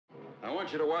I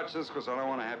want you to watch this because I don't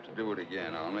want to have to do it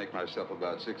again. I'll make myself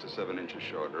about 6 or 7 inches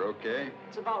shorter, okay?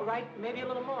 It's about right, maybe a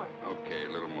little more. Okay, a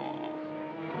little more.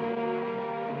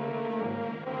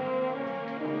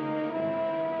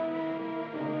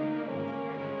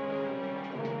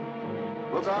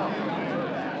 Look out.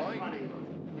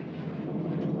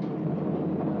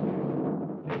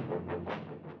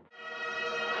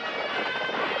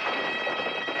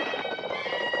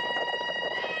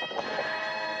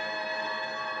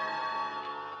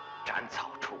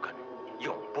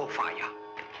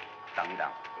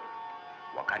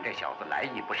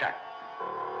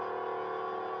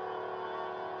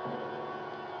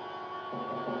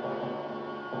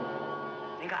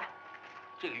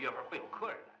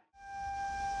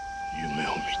夢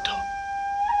を見た。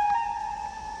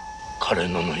彼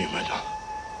の夢だ。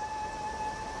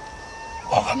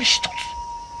我が身一つ。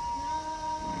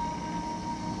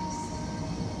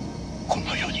こ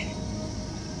の世に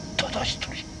ただ一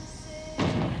人。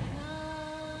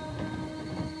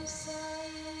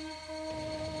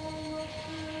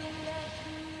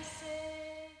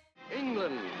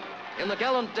England, in the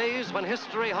gallant days when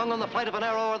history hung on the flight of an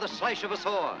arrow or the slash of a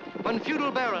sword, when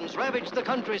feudal barons ravaged the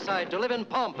countryside to live in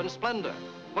pomp and splendor,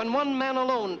 when one man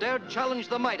alone dared challenge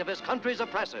the might of his country's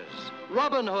oppressors,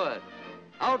 Robin Hood,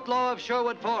 outlaw of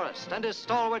Sherwood Forest, and his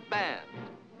stalwart band,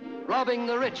 robbing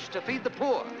the rich to feed the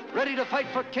poor, ready to fight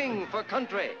for king, for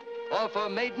country, or for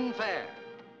maiden fair.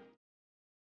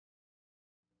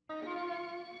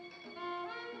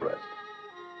 Rest.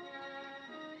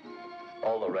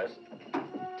 All the rest.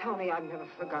 Tony, I've never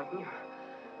forgotten you.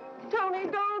 Tony,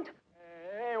 don't!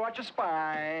 Hey, watch your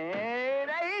spine.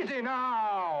 Easy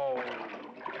now.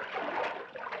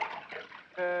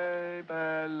 Hey,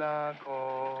 bella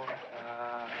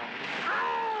cosa.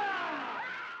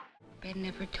 Ben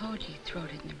never told you thrown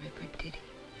it in the river, did he?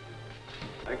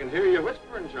 I can hear you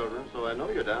whispering, children, so I know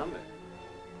you're down there.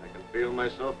 I can feel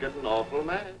myself getting awful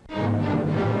mad.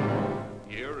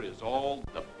 Here is all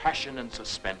the passion and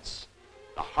suspense,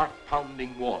 the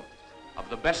heart-pounding warmth of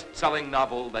the best-selling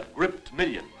novel that gripped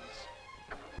millions.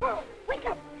 Pearl, wake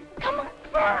up! Come on,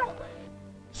 Pearl!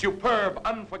 Superb,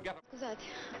 unforgettable. Scuzați,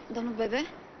 domnul Bebe?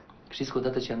 Știți că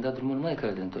odată ce am dat drumul, nu mai e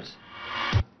cale de întors.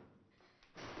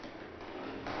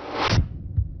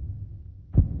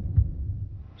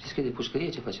 Știți că e de pușcărie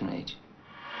ce facem noi aici?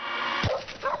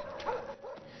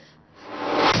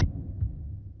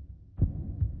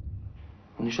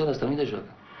 Unișoara asta nu-i de joacă.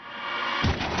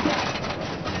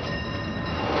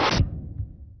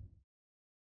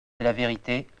 La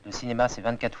vérité, le cinéma c'est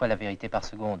 24 fois la vérité par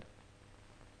seconde.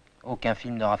 Aucun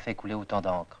film n'aura fait couler autant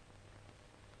d'encre.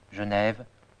 Genève,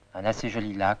 un assez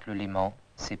joli lac, le Léman,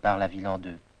 sépare la ville en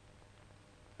deux.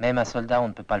 Même un soldat, on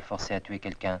ne peut pas le forcer à tuer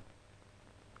quelqu'un.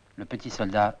 Le petit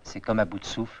soldat, c'est comme à bout de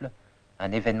souffle,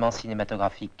 un événement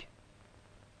cinématographique.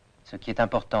 Ce qui est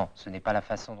important, ce n'est pas la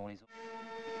façon dont les autres...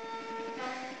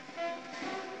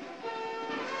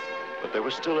 But there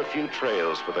were still a few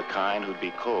trails for the kind who'd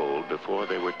be cold before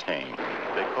they were tame.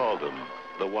 They called them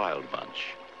the Wild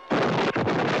Bunch.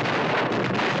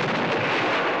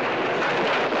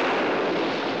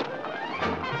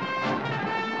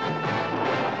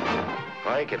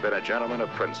 Pike had been a gentleman of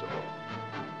principle.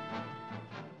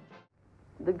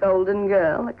 The golden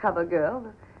girl, the cover girl,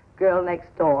 the girl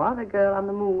next door, the girl on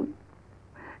the moon.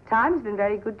 Time's been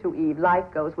very good to Eve. Life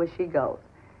goes where she goes.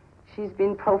 She's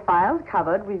been profiled,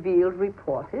 covered, revealed,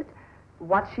 reported,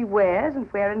 what she wears and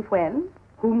where and when,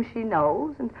 whom she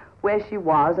knows and where she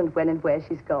was and when and where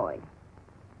she's going.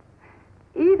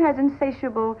 Eve has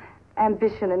insatiable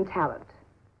ambition and talent.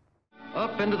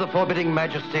 Up into the forbidding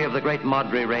majesty of the great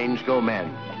Madre Range go men,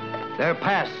 their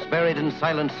pasts buried in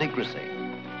silent secrecy,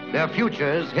 their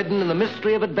futures hidden in the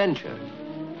mystery of adventure.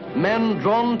 Men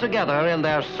drawn together in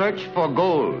their search for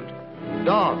gold.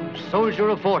 Dodge, soldier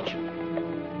of fortune.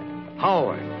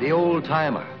 Howard, the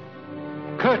old-timer.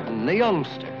 Curtin, the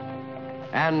youngster.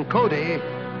 And Cody,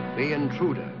 the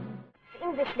intruder. The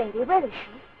English lady, where is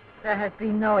she? There has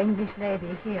been no English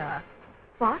lady here.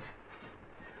 What?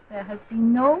 There has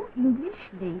been no English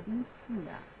lady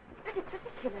here. But it's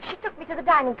ridiculous. She took me to the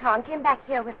dining car and came back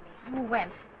here with me. You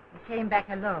went and came back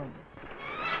alone.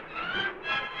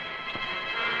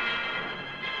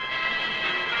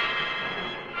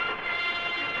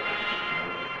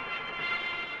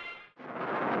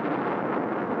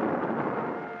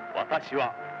 I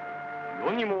は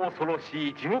世にも恐ろし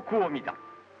い地獄を見た。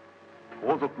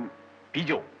盗賊、美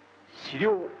女、死霊、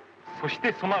そし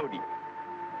てそなうり、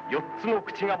4つの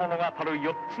口が物語る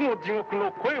4つの地獄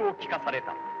の声を聞かされ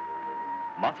た。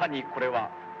まさにこれ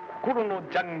は心の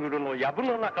ジャングルの藪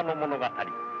の中の物語。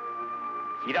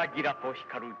ギラギラと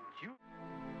光る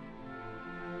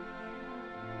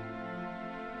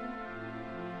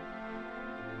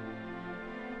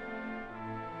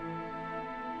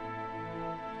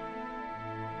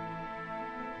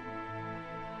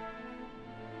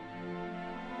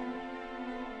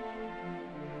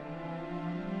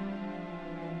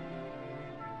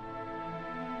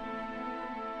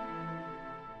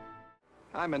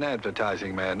I'm an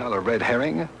advertising man, not a red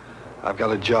herring. I've got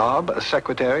a job, a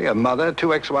secretary, a mother,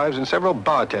 2 ex-wives, and several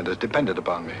bartenders dependent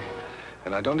upon me.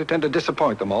 And I don't intend to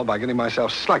disappoint them all by getting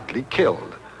myself slightly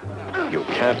killed. You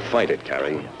can't fight it,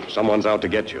 Carrie. Someone's out to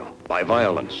get you. By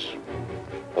violence.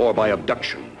 Or by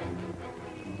abduction.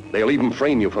 They'll even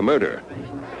frame you for murder.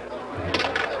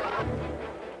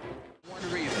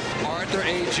 Arthur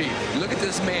A.G. Look at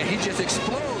this man. He just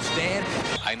explodes, Dan.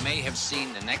 I may have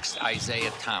seen the next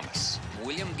Isaiah Thomas.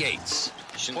 William Gates.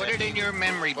 Put it in your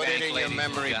memory bank, Put it in your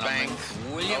memory bank.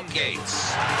 William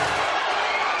Gates.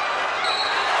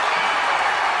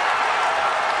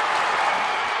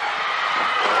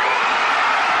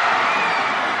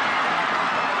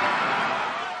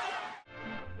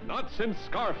 Not since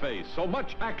Scarface, so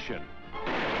much action.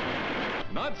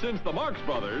 Not since the Marx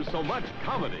Brothers, so much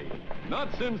comedy. Not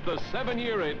since the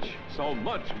 7-Year Itch, so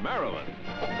much Maryland.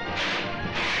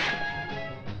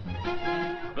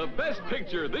 The best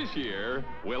picture this year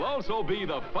will also be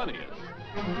the funniest.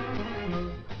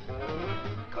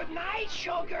 Good night,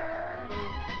 sugar.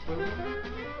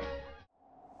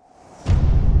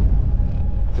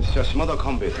 私は島田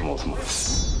官兵衛と申すもので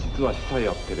す。実は死体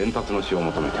あって連達の死を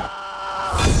求めて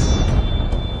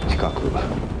近く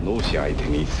脳死相手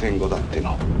に一戦後だって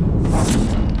の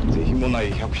是非もな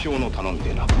い百姓の頼み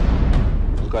でな。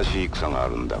難しい戦があ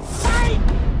るんだが、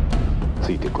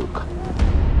ついてくるか。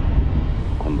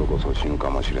今度こそ死ぬか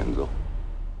もしれんぞ。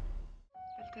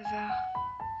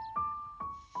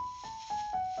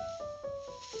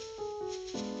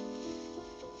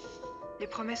Les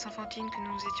promesses enfantines que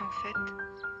nous nous étions faites,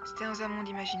 c'était dans un monde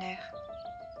imaginaire,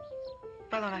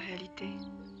 pas dans la réalité.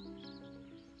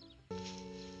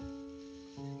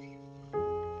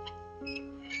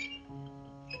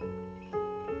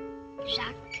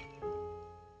 Jacques.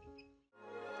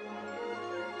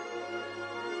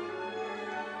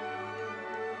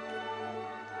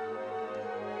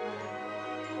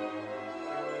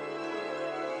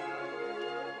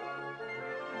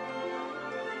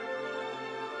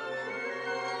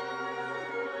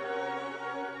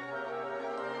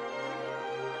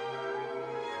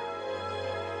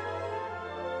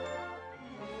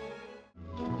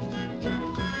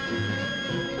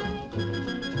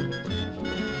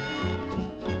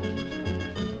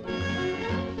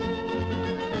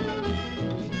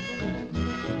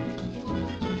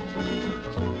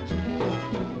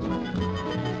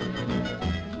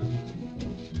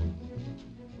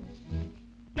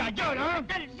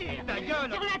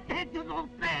 Sur la tête de mon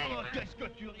père. Qu'est-ce que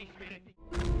tu risques?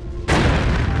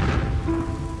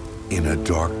 In a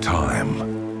dark time,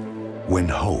 when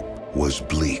hope was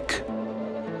bleak,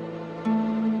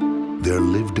 there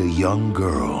lived a young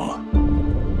girl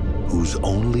whose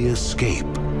only escape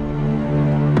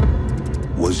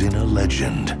was in a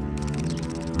legend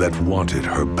that wanted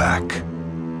her back.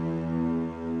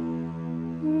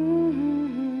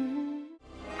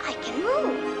 I can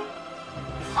move.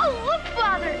 Oh, look,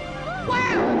 Father!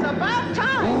 Well, it's about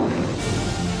time!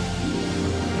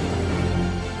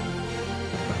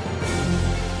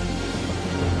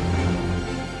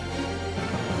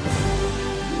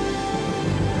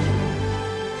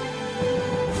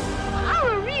 I'm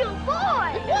a real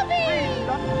boy! Whoopee!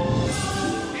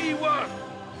 He won!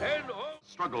 And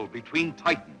struggle between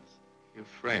titans. You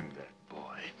framed that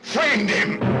boy. Framed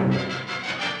him!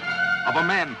 Of a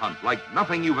manhunt like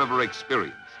nothing you've ever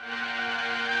experienced.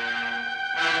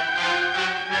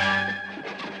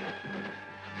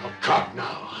 Oh, God,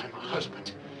 now. I'm a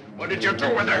husband. What did you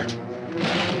do with her?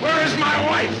 Where is my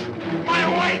wife? My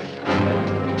wife!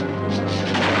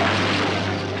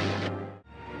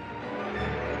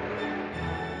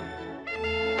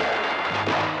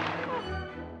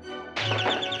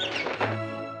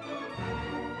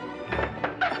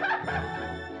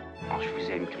 Oh, je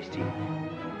vous aime, Christine.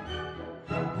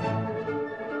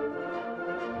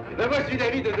 Ben voici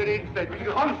David de donner une fête, une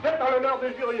grande fête en l'honneur de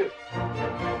Jurieux.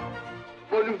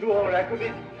 Quand nous jouerons la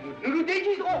comédie, nous nous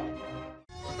déguiserons.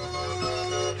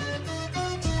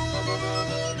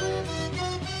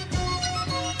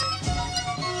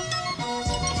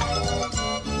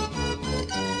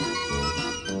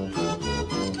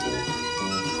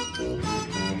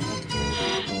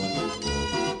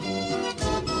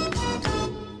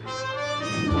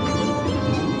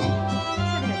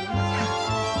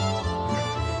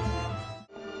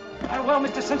 Well,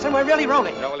 Mr. Simpson, we're really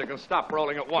rolling. Yeah, well, you can stop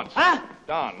rolling at once. Huh?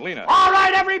 Don, Lena. All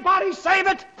right, everybody, save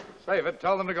it! Save it.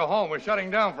 Tell them to go home. We're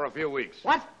shutting down for a few weeks.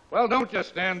 What? Well, don't just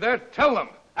stand there. Tell them.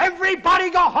 Everybody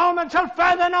go home until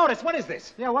further notice. What is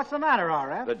this? Yeah, what's the matter,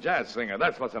 R.F.? The jazz singer.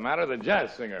 That's what's the matter. The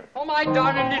jazz singer. Oh, my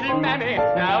darling little mammy.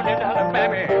 Now, little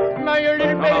mammy. My little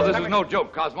baby. No, this is no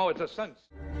joke, Cosmo. It's a sense.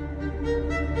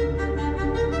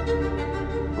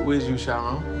 with you,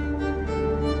 Sharon?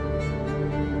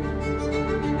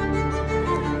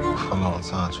 For a long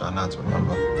time, try not to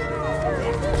remember.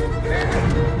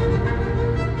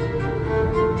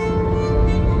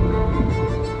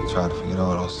 Try to forget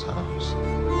all those times.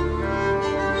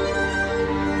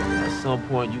 At some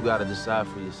point, you gotta decide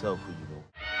for yourself who you know.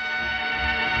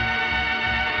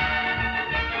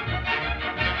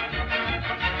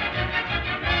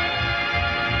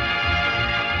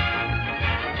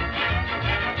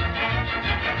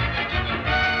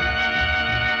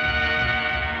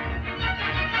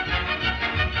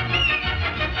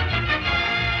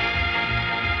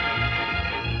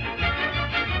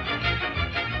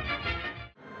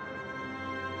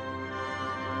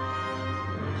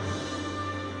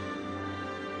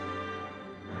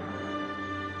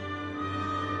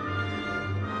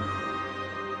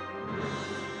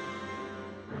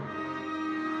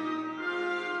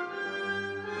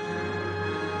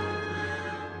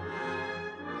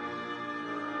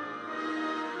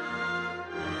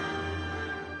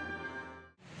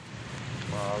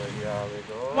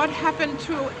 What happened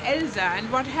to Elsa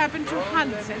and what happened to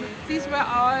Hans? And these were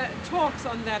our talks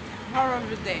on that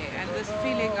horrible day, and this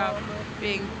feeling of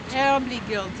being terribly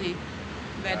guilty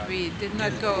that we did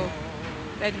not go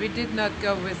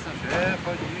with them.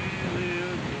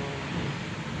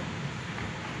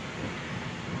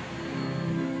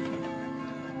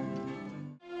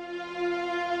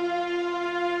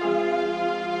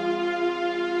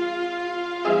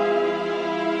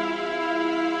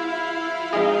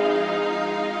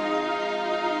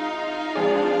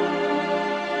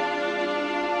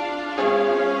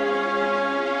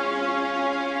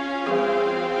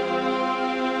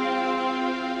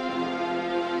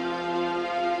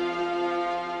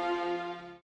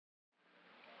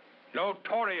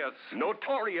 Notorious!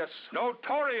 Notorious!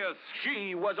 Notorious!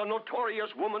 She was a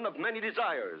notorious woman of many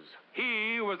desires.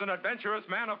 He was an adventurous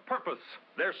man of purpose.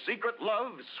 Their secret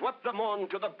love swept them on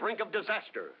to the brink of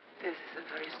disaster. This is a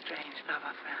very strange love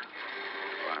affair.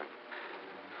 What?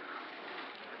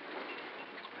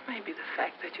 Maybe the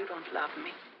fact that you don't love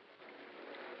me.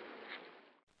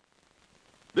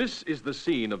 This is the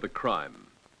scene of the crime.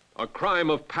 A crime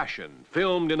of passion,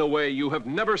 filmed in a way you have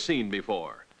never seen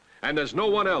before, and as no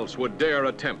one else would dare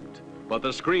attempt. But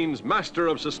the screen's master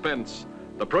of suspense,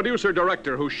 the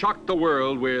producer-director who shocked the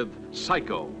world with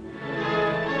Psycho.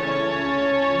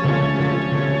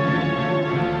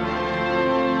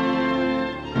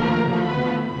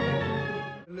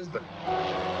 Lisbon.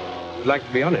 I'd like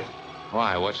to be on it.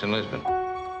 Why? What's in Lisbon?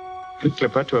 Good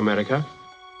clipper to America.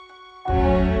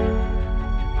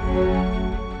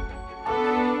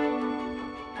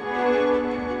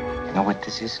 You know what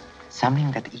this is?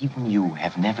 Something that even you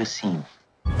have never seen.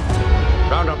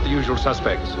 Round up the usual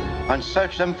suspects. And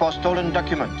search them for stolen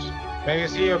documents. May you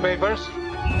see your papers?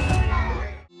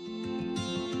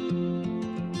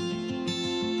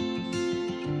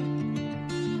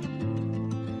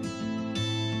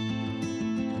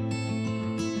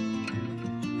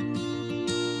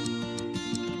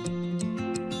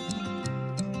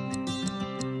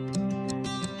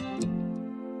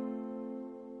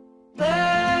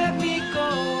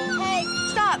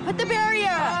 Put the barrier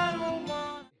up!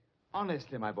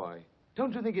 Honestly, my boy,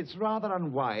 don't you think it's rather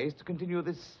unwise to continue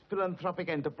this philanthropic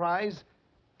enterprise?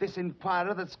 This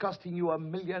inquirer that's costing you $1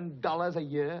 million a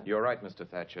year? You're right, Mr.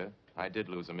 Thatcher. I did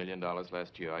lose $1 million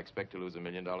last year. I expect to lose $1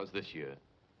 million this year.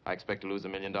 I expect to lose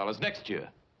 $1 million next year.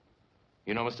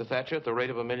 You know, Mr. Thatcher, at the rate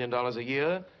of $1 million a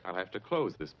year, I'll have to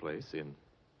close this place in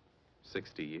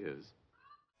 60 years.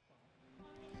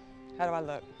 How do I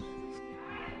look?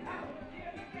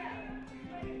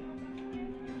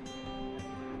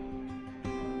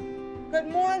 Good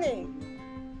morning.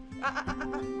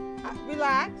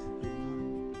 Relax.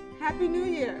 Happy New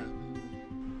Year.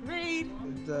 Read.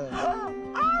 Oh,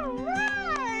 all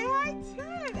right. I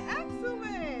did.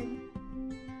 Excellent.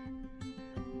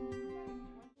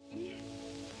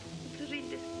 ずるい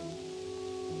です。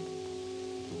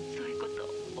そういうこ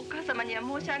とお母様には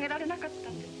申し上げられなかった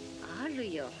んです。あ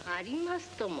るよ、あります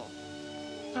とも。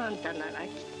あんたならき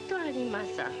っとありま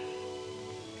すさ。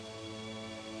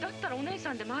だったらお姉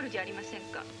さんでもあるじゃありません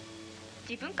か。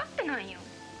自分勝手なんよ。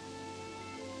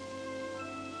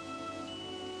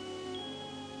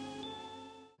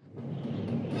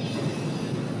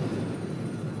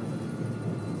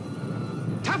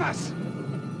Tapas!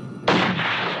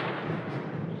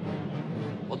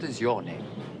 What is your name?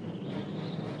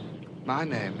 My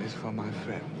name is for my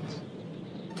friends.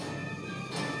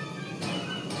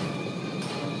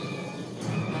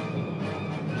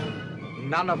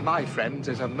 None of my friends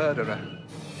is a murderer.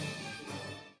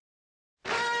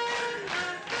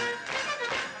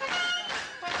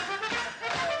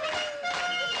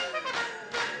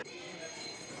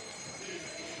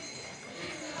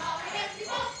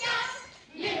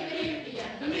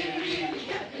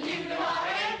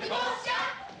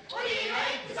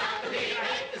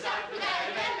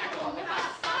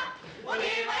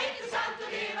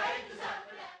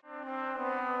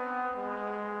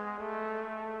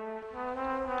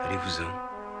 Allez-vous-en.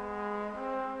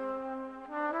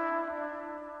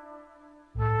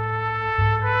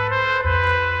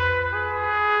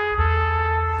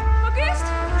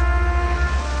 Auguste!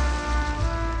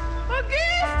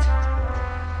 Auguste!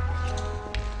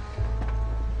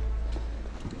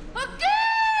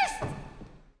 Auguste!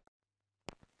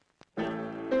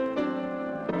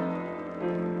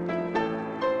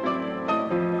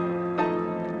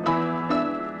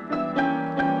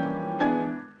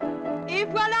 Et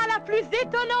voilà la plus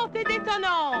étonnante et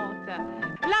détonnante,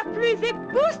 la plus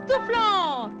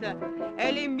époustouflante.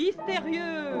 Elle est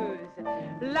mystérieuse,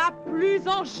 la plus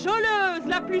enjôleuse,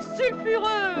 la plus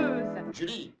sulfureuse.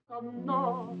 Julie.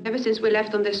 Ever since we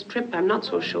left on this trip, I'm not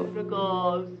so sure.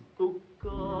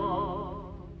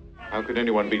 How could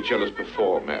anyone be jealous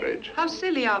before marriage? How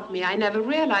silly of me. I never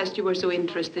realized you were so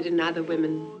interested in other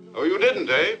women. Oh, you didn't,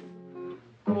 eh?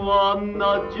 I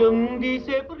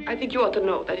think you ought to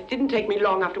know that it didn't take me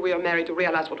long after we were married to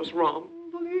realize what was wrong.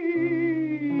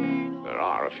 There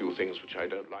are a few things which I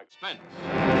don't like. Spence.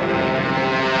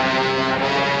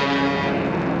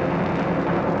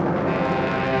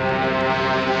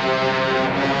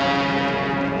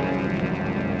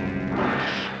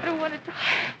 I don't want to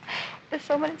die. There's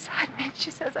someone inside me, and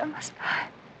she says I must die.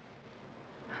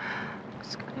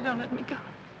 Scotty, don't let me go.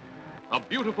 A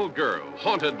beautiful girl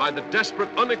haunted by the desperate,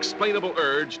 unexplainable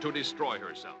urge to destroy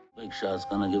herself. Big Shot's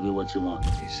gonna give you what you want.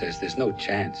 He says there's no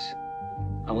chance.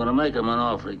 I'm gonna make him an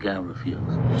offer he can't refuse.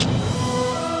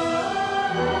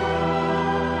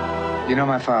 You know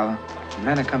my father.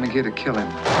 Men are coming here to kill him.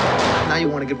 Now you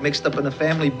want to get mixed up in the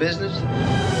family business?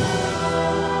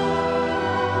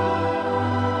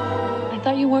 I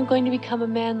thought you weren't going to become a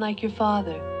man like your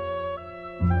father.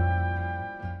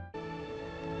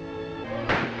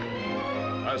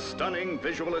 A stunning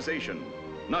visualization.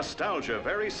 Nostalgia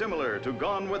very similar to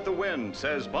Gone with the Wind,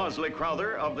 says Bosley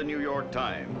Crowther of the New York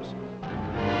Times.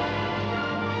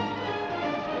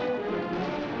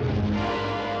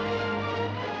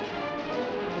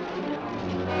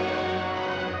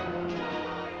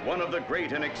 One of the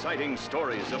great and exciting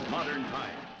stories of modern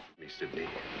times. Me, Sidney.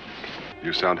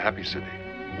 You sound happy, Sidney.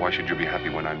 Why should you be happy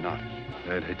when I'm not?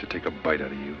 I'd hate to take a bite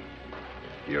out of you.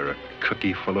 You're a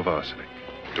cookie full of arsenic.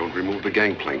 Don't remove the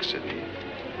gangplank, Sidney.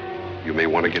 You may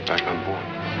want to get back on board.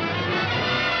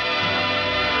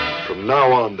 From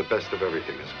now on, the best of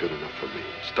everything is good enough for me.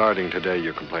 Starting today,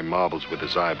 you can play marbles with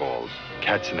his eyeballs.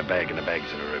 Cats in a bag and the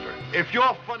bag's in a river. If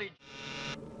you're funny...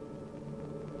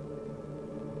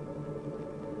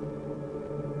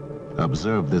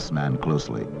 Observe this man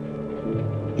closely.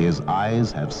 His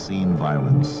eyes have seen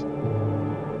violence.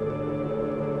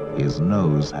 His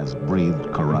nose has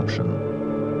breathed corruption.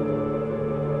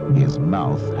 His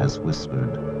mouth has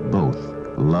whispered both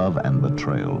love and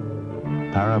betrayal.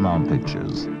 Paramount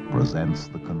Pictures presents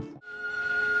the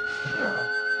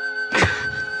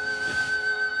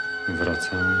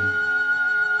Wracam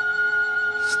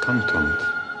stamtąd.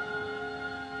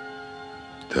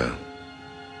 Tak.